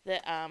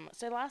that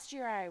so last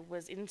year I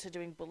was into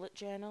doing bullet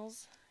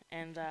journals,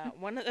 and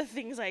one of the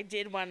things I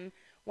did one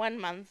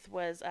month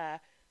was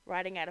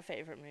writing out a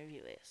favorite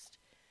movie list.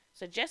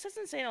 So Jess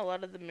hasn't seen a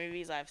lot of the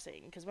movies I've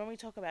seen, because when we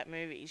talk about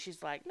movies,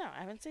 she's like, no, I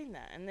haven't seen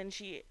that, and then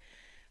she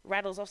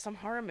rattles off some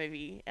horror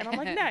movie, and I'm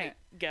like, no,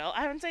 girl,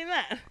 I haven't seen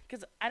that,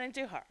 because I don't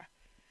do horror.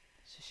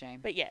 It's a shame.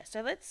 But yeah,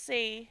 so let's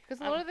see.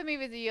 Because a lot of the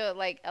movies are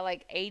like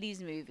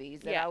 80s movies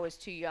that Yeah. I was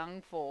too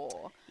young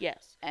for.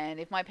 Yes. And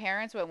if my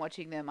parents weren't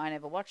watching them, I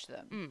never watched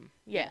them.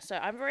 Yeah, so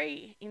I'm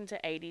very into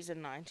 80s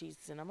and 90s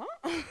cinema.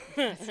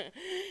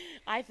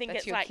 I think That's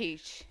it's your like,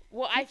 quiche.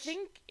 well, I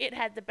think it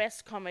had the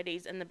best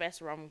comedies and the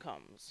best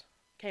rom-coms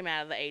came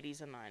out of the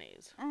 80s and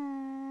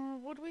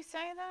 90s. Would we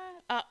say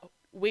that?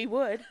 We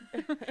would.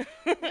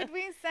 Would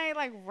we say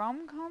like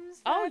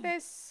rom-coms? Oh, They're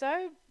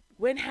so...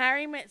 When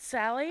Harry Met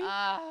Sally,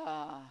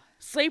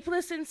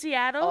 Sleepless in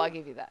Seattle, Oh, I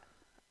give you that.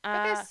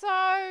 But they're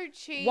so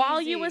cheesy. While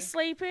You Were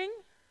Sleeping.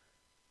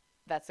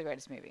 That's the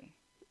greatest movie.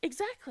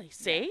 Exactly.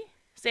 See?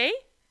 See?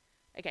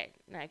 Okay.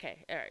 No,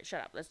 okay. All right,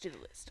 shut up. Let's do the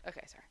list.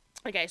 Okay, sorry.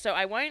 Okay, so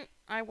I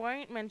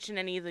won't mention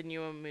any of the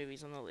newer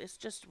movies on the list.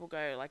 Just we'll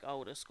go like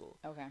older school.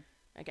 Okay.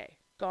 Okay.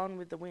 Gone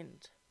with the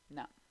Wind.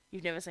 No.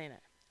 You've never seen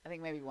it. I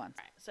think maybe once.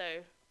 Right. So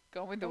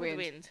Gone with the Gone with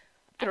Wind.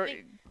 I Three,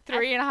 think-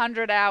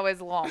 300 hours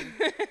long.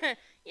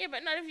 Yeah,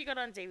 but not if you got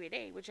it on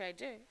DVD, which I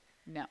do.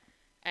 No.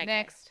 Okay.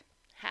 Next.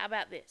 How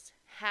about this?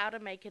 How to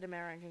Make an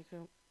American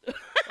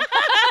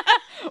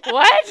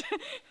What?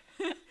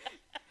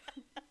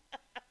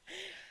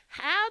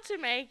 How to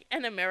Make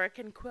an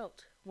American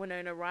Quilt.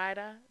 Winona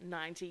Ryder,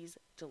 90s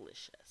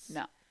delicious.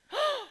 No.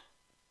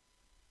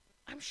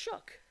 I'm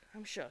shook.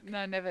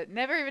 No,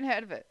 never even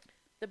heard of it.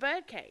 The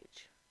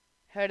Birdcage.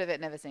 Heard of it,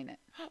 never seen it.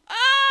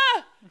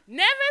 Ah!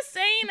 Never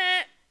seen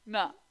it.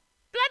 No.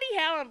 Bloody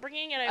hell, I'm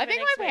bringing it over I think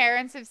next my week.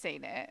 parents have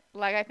seen it.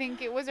 Like, I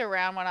think it was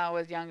around when I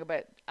was younger,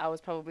 but I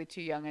was probably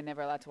too young and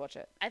never allowed to watch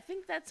it. I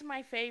think that's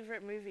my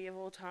favorite movie of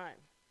all time.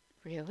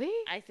 Really?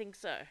 I think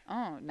so.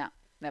 Oh, no.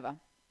 Never.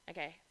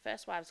 Okay,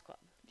 First Wives Club.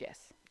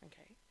 Yes.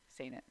 Okay.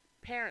 Seen it.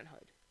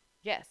 Parenthood.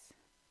 Yes.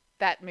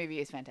 That movie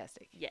is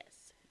fantastic.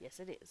 Yes. Yes,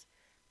 it is.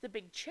 The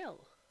Big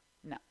Chill.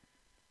 No.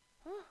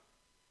 Oh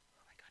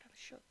my god, I'm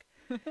shook.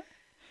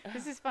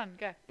 This is fun.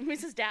 Go.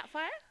 Mrs.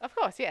 Doubtfire. Of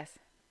course, yes.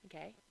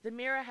 Okay. The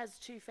Mirror Has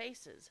Two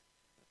Faces.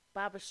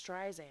 Barbara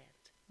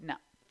Streisand. No.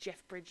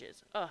 Jeff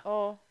Bridges. Oh,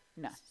 Or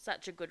no.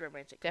 such a good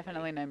romantic comedy.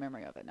 Definitely no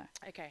memory of it, no.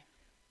 Okay.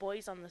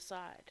 Boys on the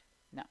Side.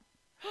 No.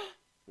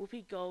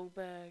 Whoopi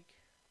Goldberg.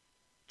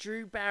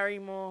 Drew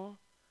Barrymore.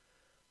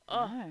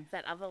 Oh, No.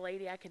 that other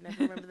lady I can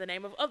never remember the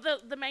name of. Oh,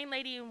 the main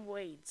lady in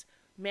Weeds.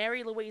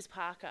 Mary Louise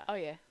Parker. Oh,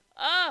 yeah.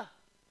 Oh,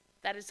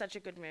 that is such a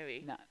good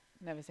movie. No.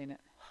 Never seen it.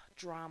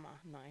 Drama,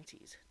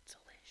 90s.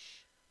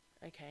 Delish.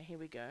 Okay, here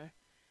we go.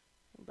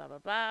 Blah, blah,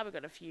 blah. We've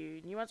got a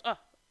few new ones. Oh,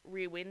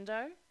 Rear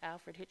Window.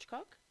 Alfred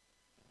Hitchcock.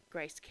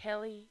 Grace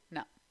Kelly.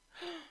 No.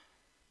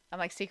 I'm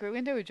like Secret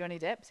Window with Johnny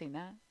Depp. Seen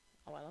that?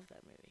 Oh, I love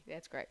that movie. Yeah,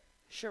 it's great.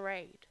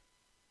 Charade.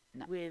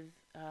 No. With,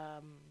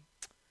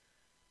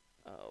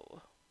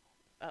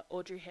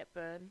 Audrey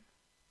Hepburn.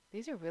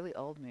 These are really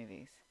old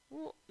movies.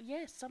 Well,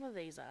 yes, some of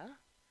these are.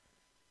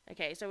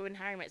 Okay, so when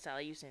Harry Met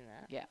Sally, you've seen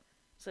that. Yeah.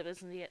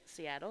 Sleepless in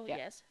Seattle, Yeah.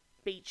 yes.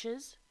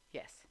 Beaches,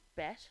 Yes.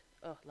 Bet.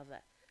 Oh, love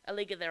that. A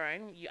League of Their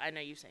Own, I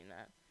know you've seen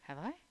that. Have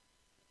I?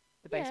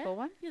 The baseball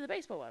one? Yeah, the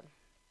baseball one.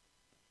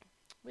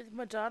 With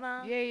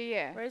Madonna,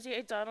 Yeah. Rosie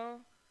O'Donnell.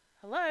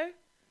 Hello?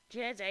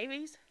 Gina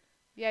Davies.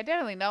 Yeah, I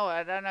definitely know it.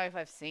 I don't know if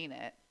I've seen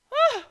it.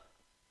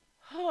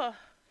 Oh,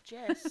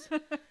 Jess.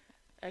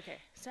 Okay,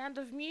 Sound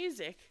of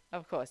Music.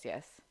 Of course,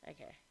 yes.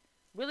 Okay.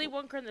 Willy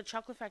Wonka and the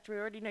Chocolate Factory,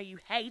 we already know you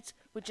hate,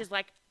 which is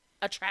like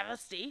a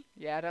travesty.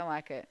 Yeah, I don't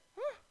like it.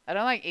 I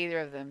don't like either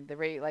of them. The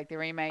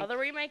remake. Oh, the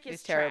remake is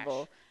It's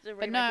terrible. trash. The But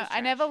remake no, is I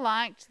trash. never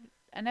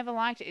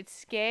liked it. It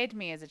scared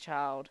me as a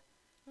child.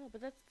 Oh, but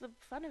that's the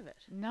fun of it.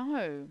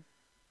 No.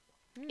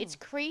 Hmm. It's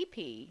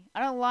creepy.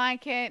 I don't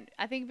like it.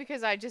 I think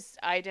because I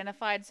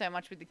identified so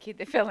much with the kid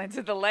that fell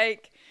into the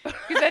lake.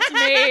 Because that's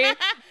me.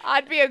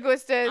 I'd be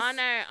Augustus. I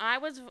know.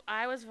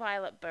 I was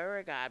Violet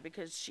Beauregard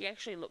because she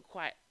actually looked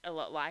quite a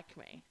lot like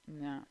me.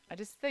 No. I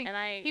just think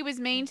And he was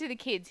mean to the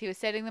kids. He was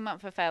setting them up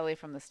for failure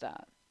from the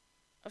start.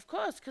 Of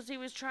course, because he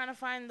was trying to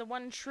find the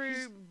one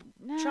true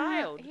No,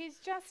 child. He's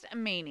just a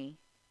meanie.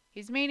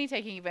 He's meanie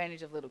taking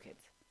advantage of little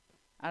kids.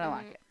 I don't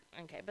like it.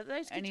 Okay, but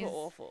those And kids were he's-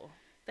 awful.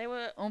 They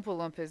were Oompa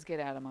Loompas, get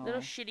out of my little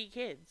way. shitty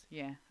kids,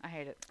 Yeah, I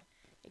hate it.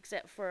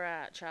 except for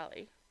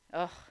Charlie.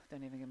 Ugh,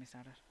 don't even get me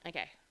started.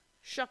 Okay,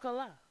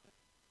 Chocolat.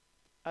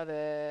 Oh,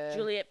 the...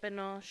 Juliette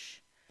Binoche.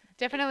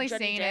 Definitely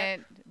Johnny seen Depp.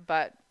 it,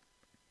 but...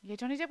 Yeah,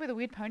 Johnny Depp with a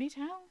weird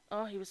ponytail?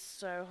 Oh, he was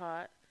so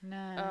hot.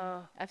 No.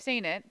 Oh. I've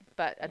seen it,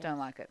 but I don't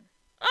like it.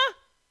 Ah!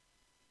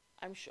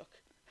 I'm shook.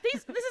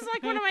 This is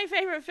like one of my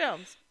favorite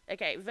films.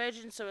 Okay,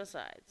 Virgin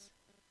Suicides.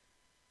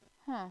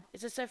 Huh.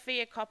 It's a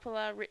Sofia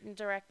Coppola written,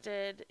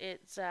 directed.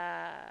 It's Who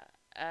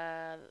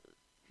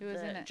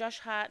was in it? Josh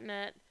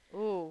Hartnett,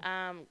 Ooh.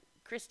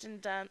 Kirsten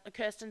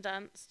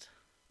Dunst.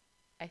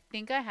 I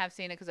think I have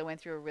seen it because I went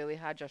through a really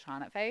hard Josh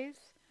Hartnett phase.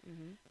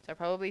 Mm-hmm. So I've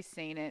probably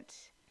seen it.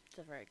 It's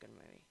a very good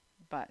movie.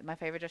 But my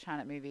favorite Josh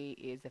Hartnett movie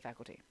is The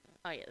Faculty.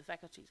 Oh yeah, The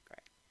Faculty's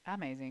great.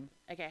 Amazing.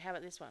 Okay, how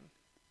about this one?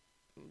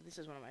 This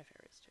is one of my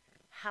favorites too.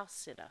 House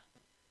Sitter.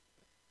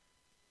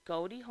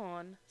 Goldie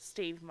Hawn,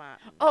 Steve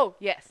Martin. Oh,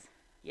 yes.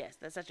 Yes,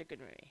 that's such a good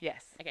movie.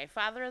 Yes. Okay,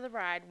 Father of the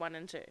Bride 1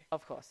 and 2.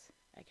 Of course.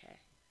 Okay.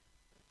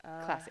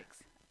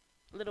 Classics.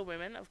 Little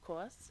Women, of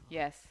course.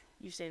 Yes.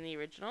 You've seen the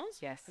originals?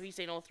 Yes. Have you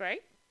seen all 3?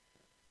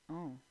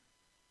 Oh.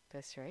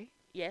 There's 3?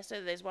 Yeah,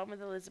 so there's one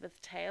with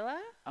Elizabeth Taylor.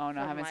 Oh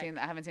no, I from,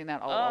 haven't seen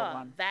that old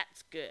one.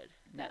 That's good.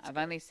 No, That's I've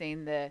good. only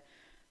seen the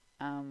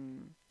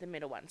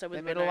middle one. So with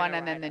the middle one Winona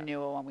and then the Ryder.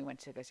 newer one we went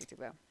to go see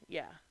together.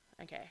 Yeah.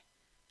 Okay.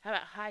 How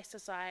about High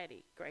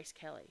Society? Grace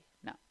Kelly.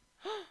 No.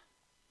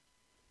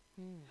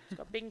 It's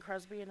got Bing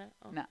Crosby in it.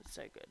 Oh, No. it's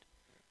so good.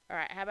 All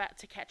right. How about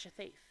To Catch a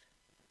Thief?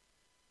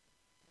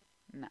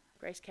 No.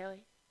 Grace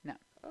Kelly. No.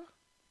 Oh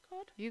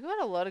God, You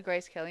got a lot of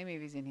Grace Kelly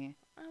movies in here.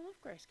 I love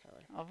Grace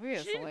Kelly.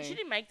 Obviously. She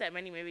didn't make that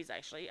many movies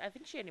actually. I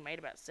think she only made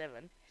about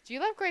 7, Do you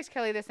love Grace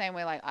Kelly the same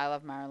way like I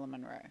love Marilyn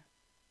Monroe?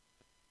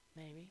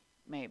 maybe.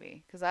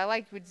 Maybe. Because I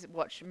would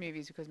watch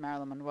movies because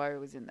Marilyn Monroe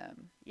was in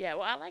them. Yeah.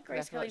 Well, I like But I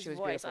Grace feel like Kelly's she was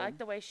voice. beautiful. I like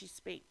the way she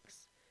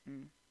speaks.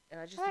 Mm. And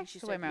I just I think like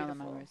she's the so way Marilyn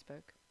beautiful. Monroe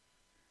spoke.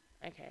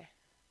 Okay.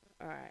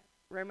 All right.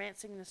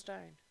 Romancing the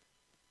Stone.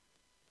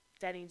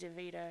 Danny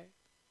DeVito.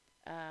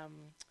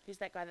 Who's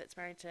that guy that's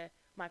married to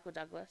Michael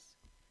Douglas?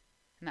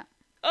 No.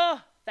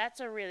 Oh, that's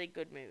a really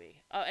good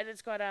movie. Oh, and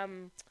it's got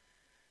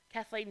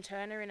Kathleen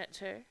Turner in it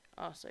too.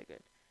 Oh, so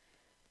good.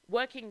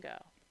 Working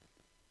Girl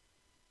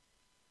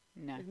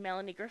No, with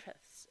Melanie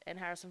Griffiths and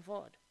Harrison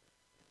Ford.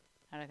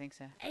 I don't think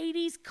so.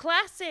 80s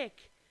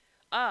classic.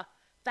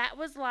 That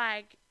was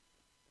like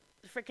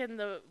freaking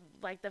the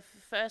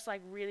first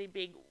like really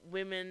big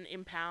women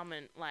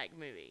empowerment like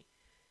movie.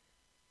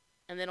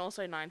 And then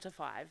also 9 to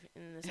 5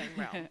 in the same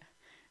realm.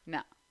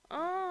 No.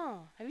 Oh,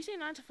 have you seen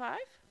 9 to 5?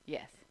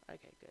 Yes.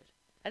 Okay, good.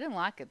 I didn't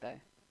like it though.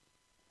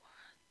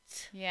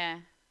 What? Yeah.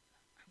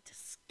 I'm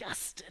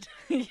disgusted.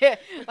 Yeah.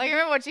 Like I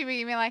remember watching it,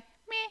 you mean like,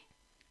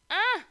 meh.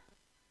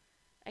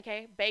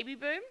 Okay, Baby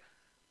Boom.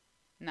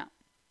 No.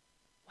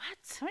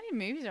 What? How many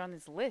movies are on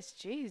this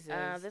list? Jesus.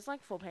 There's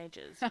like 4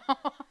 pages.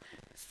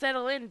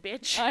 Settle in,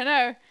 bitch. I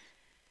know.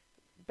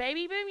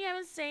 Baby Boom, you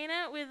haven't seen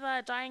it with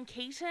Diane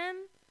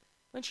Keaton?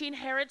 When she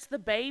inherits the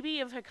baby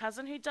of her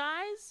cousin who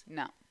dies?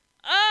 No.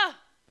 Oh!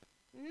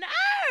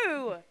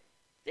 No!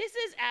 This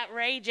is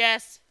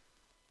outrageous.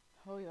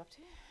 What are you up to?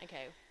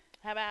 Okay,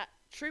 how about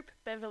Troop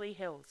Beverly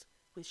Hills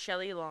with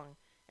Shelley Long?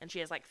 And she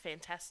has like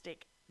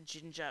fantastic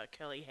ginger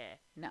curly hair.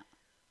 No.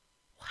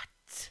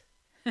 What?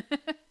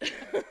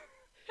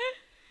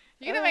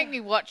 You're gonna make me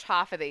watch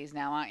half of these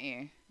now, aren't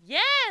you?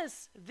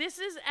 Yes! This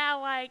is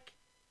our like,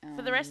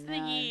 for the rest of the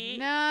no. year,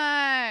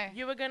 No.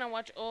 you were going to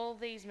watch all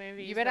these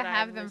movies. You better that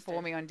have I've them for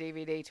listed. me on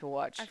DVD to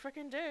watch I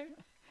freaking do.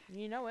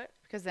 You know it.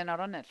 because they're not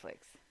on Netflix.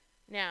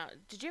 Now,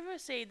 did you ever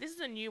see, this is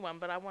a new one,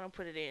 but I want to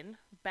put it in,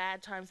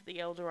 Bad Times at the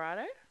El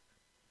Dorado?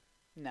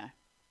 No.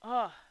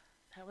 Oh,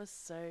 that was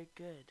so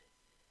good.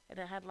 And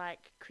it had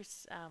like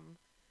Chris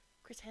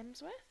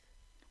Hemsworth?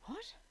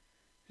 What?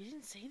 You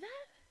didn't see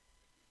that?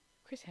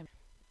 Chris Hem.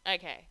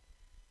 Okay.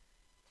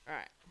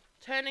 Alright.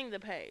 Turning the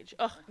page.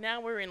 Oh,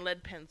 now we're in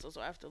lead pencil, so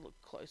I have to look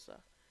closer.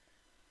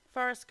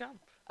 Forrest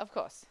Gump. Of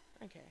course.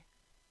 Okay.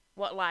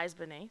 What Lies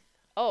Beneath?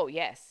 Oh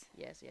yes.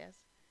 Yes, yes.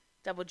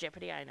 Double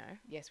Jeopardy, I know.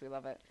 Yes, we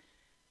love it.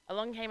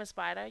 Along Came a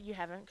Spider. You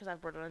haven't, because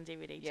I've brought it on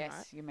DVD Yes,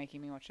 tonight. you're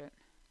making me watch it.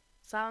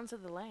 Silence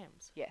of the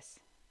Lambs. Yes.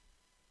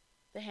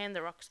 The Hand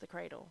That Rocks the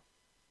Cradle.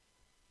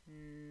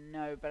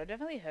 No, but I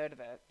definitely heard of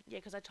it. Yeah,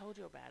 because I told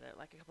you about it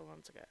like a couple of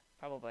months ago.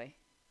 Probably.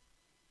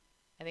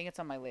 I think it's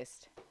on my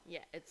list. Yeah,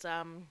 it's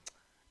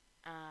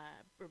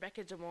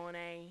Rebecca De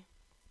Mornay,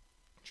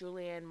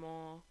 Julianne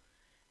Moore,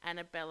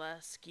 Annabella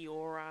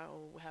Sciorra,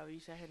 or however you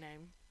say her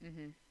name.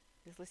 Mm-hmm.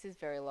 This list is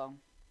very long.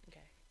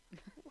 Okay.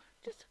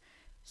 Just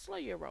slow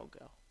your roll,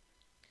 girl.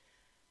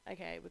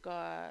 Okay, we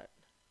got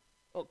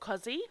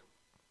Cozzy.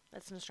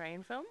 That's an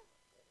Australian film.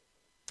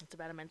 It's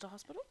about a mental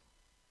hospital.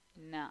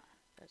 Nah.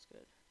 That's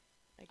good.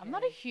 Okay. I'm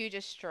not a huge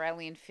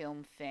Australian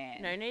film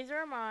fan. No, neither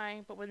am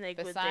I. But when they're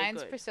good, they're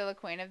Besides good. Priscilla,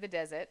 Queen of the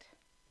Desert,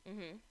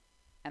 Mhm.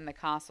 and The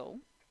Castle,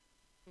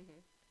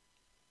 Mhm.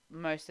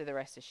 most of the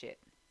rest is shit.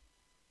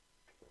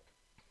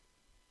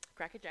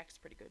 Cracker Jack's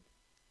pretty good.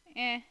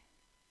 Eh.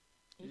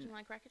 You can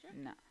like Cracker Jack?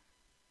 No.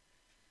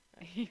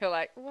 You're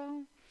like,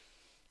 well,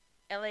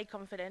 L.A.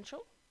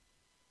 Confidential.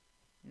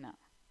 no.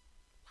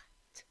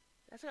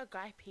 That's got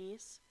Guy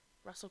Pearce,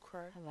 Russell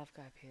Crowe. I love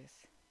Guy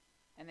Pearce.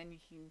 And then you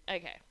can.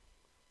 Okay.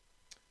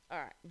 All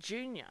right,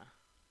 Junior.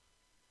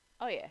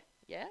 Oh yeah.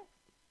 Yeah.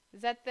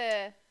 Is that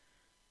the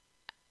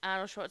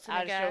Arnold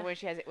Schwarzenegger. Arnold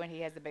Schwarzenegger when he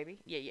has the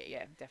baby? Yeah, yeah, yeah.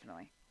 Yeah,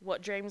 definitely.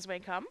 What Dreams May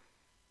Come.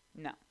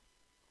 No.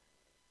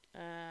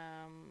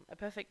 A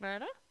Perfect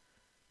Murder.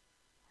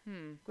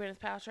 Gwyneth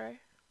Paltrow?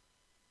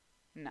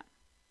 No.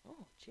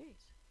 Oh,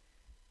 jeez.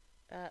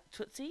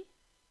 Tootsie?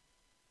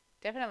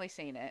 Definitely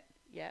seen it.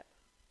 Yep.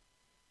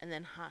 And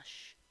then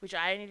Hush, which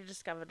I only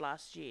discovered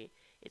last year.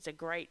 It's a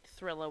great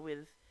thriller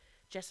with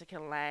Jessica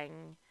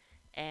Lange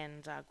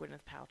and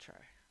Gwyneth Paltrow.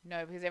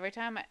 No, because every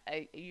time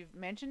you've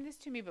mentioned this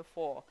to me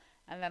before,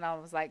 and then I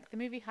was like, the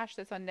movie Hush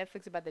that's on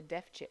Netflix about the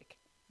deaf chick.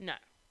 No.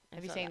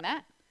 Have you seen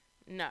that?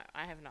 No,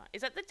 I have not.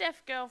 Is that the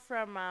deaf girl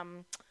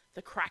from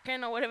The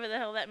Kraken or whatever the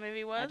hell that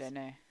movie was? I don't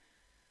know.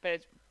 But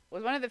it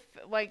was one of the,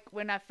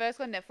 when I first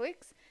got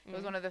Netflix, it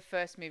was one of the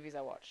first movies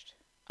I watched.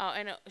 Oh,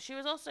 and she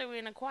was also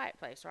in A Quiet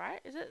Place, right?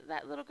 Is it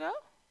that little girl?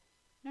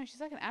 No,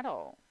 she's like an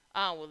adult.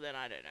 Oh, well then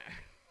I don't know.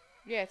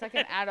 Yeah, it's like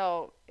an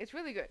adult. It's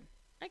really good.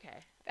 Okay.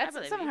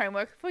 That's some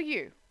homework for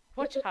you.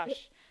 Watch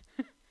Hush.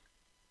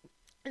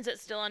 Is it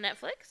still on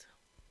Netflix?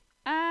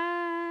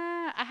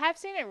 I have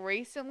seen it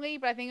recently,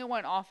 but I think it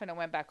went off and it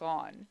went back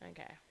on.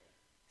 Okay.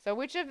 So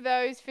which of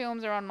those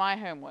films are on my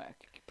homework?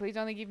 Please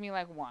only give me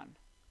like one.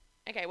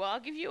 Okay, well, I'll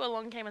give you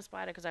Along Came a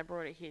Spider because I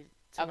brought it here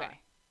tonight. Okay.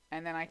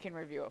 And then I can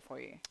review it for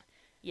you.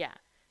 Yeah.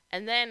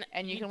 And then...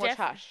 And you can watch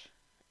Hush.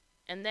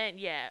 And then,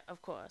 yeah,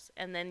 of course.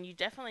 And then you're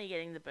definitely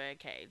getting The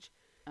Birdcage.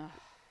 Ugh.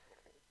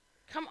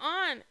 Come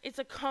on. It's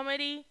a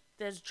comedy.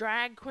 There's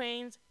drag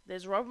queens.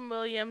 There's Robin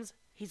Williams.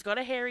 He's got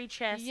a hairy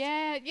chest.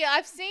 Yeah,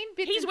 I've seen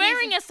bits He's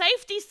wearing a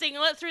safety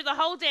singlet through the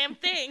whole damn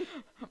thing.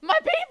 My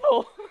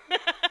people!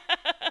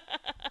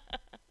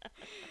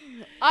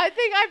 I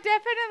think I've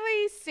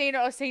definitely seen it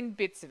or seen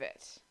bits of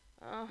it.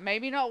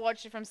 Maybe not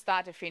watched it from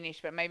start to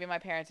finish, but maybe my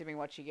parents have been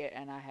watching it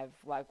and I have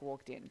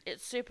walked in.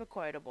 It's super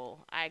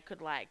quotable. I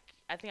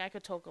think I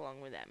could talk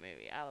along with that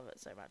movie. I love it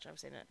so much. I've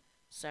seen it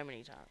so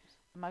many times.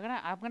 I'm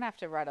gonna have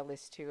to write a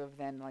list too of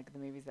then the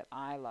movies that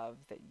I love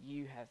that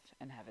you have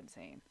and haven't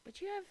seen.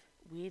 But you have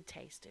weird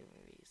taste in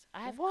movies.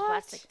 I have What?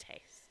 classic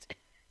taste.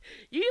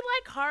 You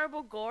like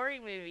horrible, gory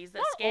movies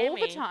that scare me.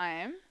 Not all the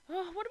time.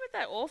 Oh, what about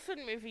that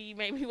Orphan movie you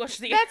made me watch?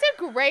 That's a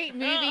great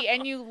movie,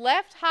 and you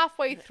left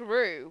halfway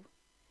through.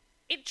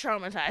 It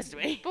traumatized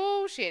me.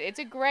 Bullshit. It's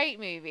a great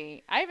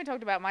movie. I even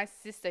talked about my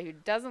sister who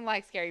doesn't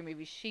like scary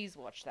movies. She's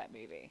watched that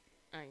movie.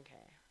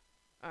 Okay.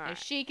 All right. If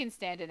she can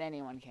stand it,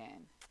 anyone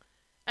can.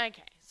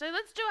 Okay. So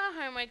let's do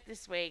our homework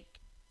this week,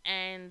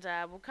 and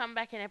we'll come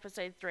back in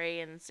episode 3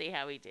 and see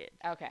how we did.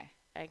 Okay.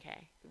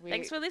 Okay.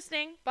 Thanks for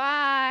listening.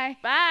 Bye.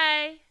 Bye.